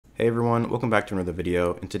Hey everyone, welcome back to another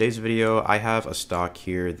video. In today's video, I have a stock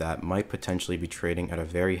here that might potentially be trading at a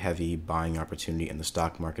very heavy buying opportunity in the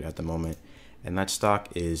stock market at the moment, and that stock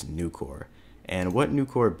is Nucor. And what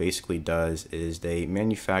Nucor basically does is they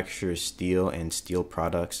manufacture steel and steel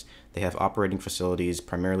products. They have operating facilities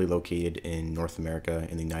primarily located in North America,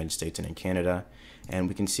 in the United States, and in Canada. And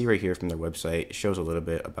we can see right here from their website, it shows a little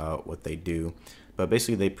bit about what they do. But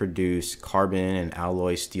basically they produce carbon and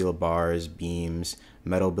alloy steel bars, beams,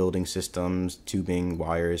 metal building systems, tubing,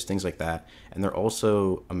 wires, things like that. And they're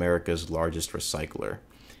also America's largest recycler.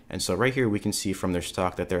 And so right here we can see from their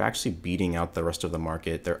stock that they're actually beating out the rest of the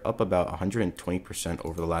market. They're up about 120%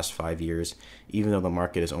 over the last 5 years, even though the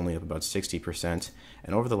market is only up about 60%.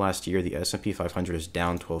 And over the last year, the S&P 500 is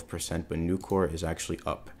down 12%, but Nucor is actually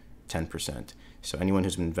up 10%. So anyone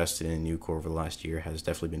who's been invested in Nucor over the last year has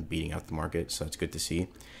definitely been beating out the market, so that's good to see.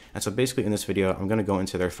 And so basically in this video, I'm going to go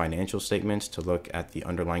into their financial statements to look at the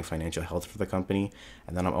underlying financial health for the company,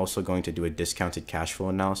 and then I'm also going to do a discounted cash flow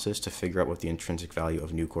analysis to figure out what the intrinsic value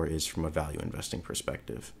of Nucor is from a value investing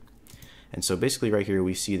perspective. And so basically right here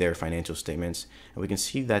we see their financial statements, and we can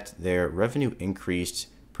see that their revenue increased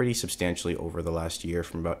pretty substantially over the last year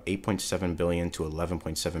from about 8.7 billion to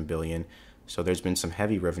 11.7 billion. So there's been some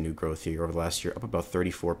heavy revenue growth here over the last year, up about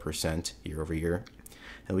 34% year over year.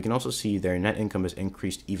 And we can also see their net income has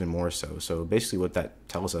increased even more so. So basically what that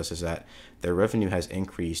tells us is that their revenue has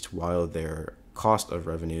increased while their cost of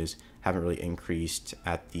revenues haven't really increased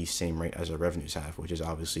at the same rate as their revenues have, which has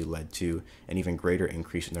obviously led to an even greater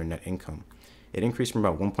increase in their net income. It increased from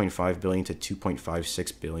about 1.5 billion to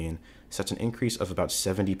 2.56 billion. So that's an increase of about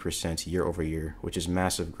 70% year over year, which is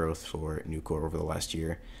massive growth for Nucor over the last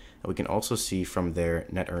year. And we can also see from their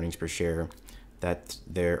net earnings per share that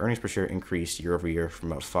their earnings per share increased year over year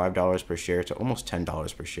from about $5 per share to almost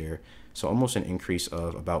 $10 per share. So almost an increase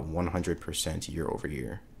of about 100% year over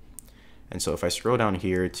year. And so if I scroll down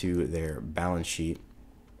here to their balance sheet,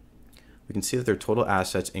 we can see that their total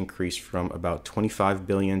assets increased from about 25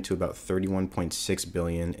 billion to about 31.6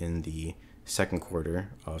 billion in the second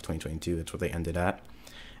quarter of 2022. That's what they ended at.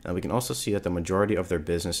 And we can also see that the majority of their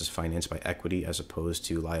business is financed by equity as opposed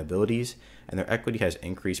to liabilities, and their equity has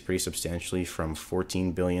increased pretty substantially from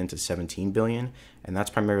 14 billion to 17 billion, and that's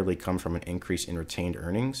primarily come from an increase in retained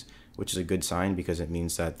earnings, which is a good sign because it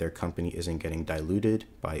means that their company isn't getting diluted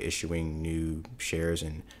by issuing new shares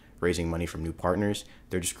and raising money from new partners.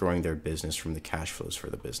 They're just growing their business from the cash flows for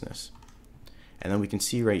the business. And then we can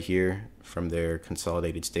see right here from their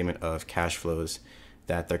consolidated statement of cash flows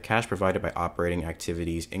that their cash provided by operating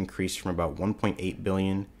activities increased from about 1.8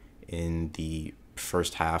 billion in the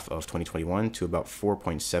first half of 2021 to about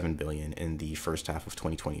 4.7 billion in the first half of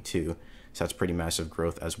 2022. So that's pretty massive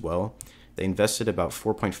growth as well. They invested about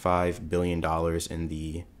 $4.5 billion in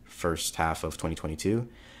the first half of 2022.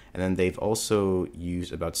 And then they've also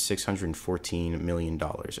used about $614 million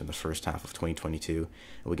in the first half of 2022.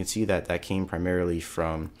 And we can see that that came primarily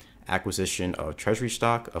from acquisition of treasury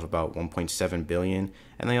stock of about 1.7 billion,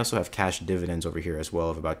 and they also have cash dividends over here as well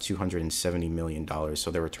of about $270 million.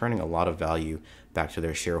 So they're returning a lot of value back to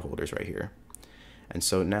their shareholders right here. And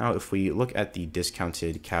so now if we look at the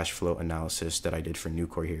discounted cash flow analysis that I did for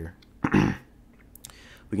Nucor here,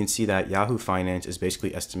 we can see that Yahoo Finance is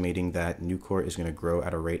basically estimating that Nucor is going to grow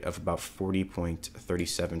at a rate of about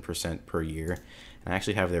 40.37% per year. And I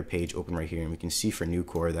actually have their page open right here, and we can see for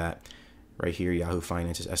Nucor that right here, Yahoo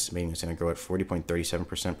Finance is estimating it's going to grow at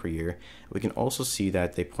 40.37% per year. We can also see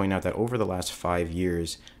that they point out that over the last 5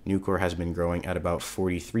 years, Nucor has been growing at about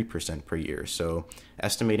 43% per year. So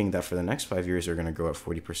estimating that for the next 5 years they're going to grow at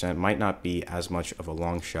 40% might not be as much of a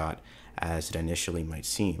long shot as it initially might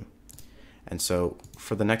seem. And so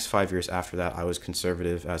for the next 5 years after that, I was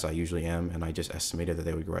conservative as I usually am, and I just estimated that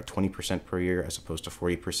they would grow at 20% per year as opposed to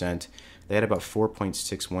 40%. They had about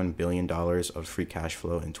 $4.61 billion of free cash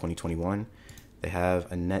flow in 2021. They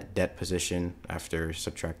have a net debt position after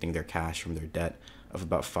subtracting their cash from their debt of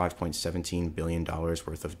about $5.17 billion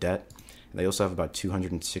worth of debt. And they also have about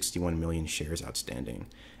 261 million shares outstanding.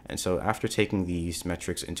 And so after taking these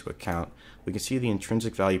metrics into account, we can see the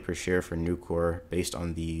intrinsic value per share for Nucor, based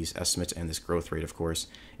on these estimates and this growth rate, of course,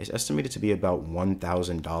 is estimated to be about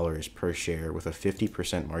 $1,000 per share with a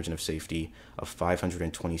 50% margin of safety of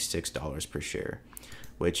 $526 per share,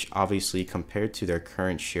 which obviously compared to their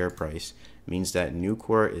current share price means that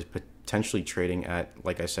Nucor is potentially trading at,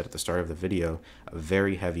 like I said at the start of the video, a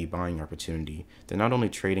very heavy buying opportunity. They're not only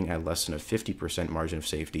trading at less than a 50% margin of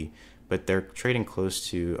safety, but they're trading close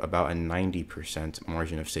to about a 90%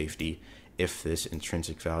 margin of safety if this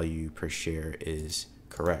intrinsic value per share is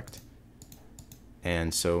correct.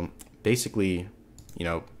 And so basically,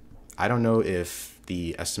 I don't know if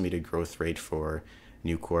the estimated growth rate for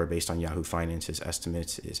Nucor based on Yahoo Finance's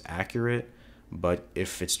estimates is accurate, but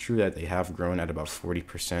if it's true that they have grown at about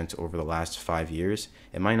 40% over the last 5 years,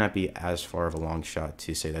 it might not be as far of a long shot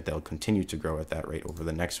to say that they'll continue to grow at that rate over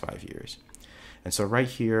the next 5 years. And so right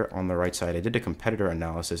here on the right side, I did a competitor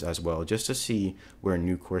analysis as well, just to see where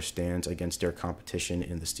Nucor stands against their competition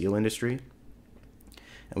in the steel industry.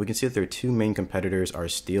 And we can see that their two main competitors are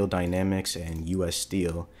Steel Dynamics and US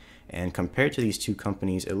Steel. And compared to these two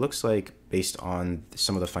companies, it looks like, based on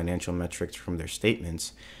some of the financial metrics from their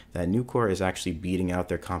statements, that Nucor is actually beating out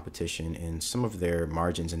their competition in some of their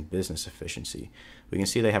margins and business efficiency. We can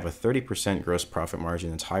see they have a 30% gross profit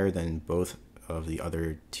margin that's higher than both of the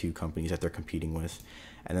other two companies that they're competing with.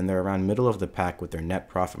 And then they're around middle of the pack with their net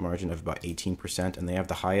profit margin of about 18%, and they have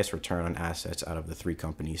the highest return on assets out of the three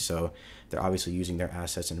companies. So they're obviously using their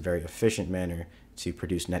assets in a very efficient manner to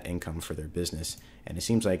produce net income for their business. And it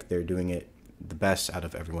seems like they're doing it the best out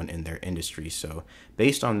of everyone in their industry. So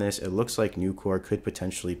based on this, it looks like Nucor could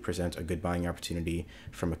potentially present a good buying opportunity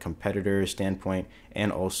from a competitor standpoint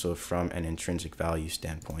and also from an intrinsic value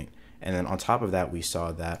standpoint. And then on top of that, we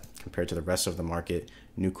saw that compared to the rest of the market,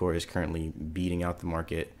 Nucor is currently beating out the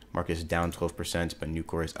market. Market is down 12%, but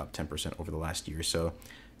Nucor is up 10% over the last year. So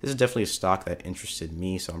this is definitely a stock that interested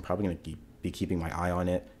me, so I'm probably going to be keeping my eye on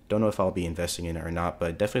it. Don't know if I'll be investing in it or not,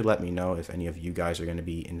 but definitely let me know if any of you guys are going to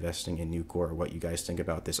be investing in Nucor or what you guys think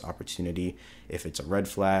about this opportunity, if it's a red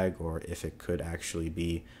flag or if it could actually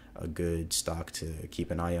be a good stock to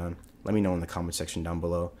keep an eye on. Let me know in the comment section down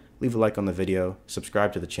below. Leave a like on the video,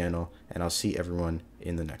 subscribe to the channel, and I'll see everyone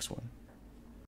in the next one.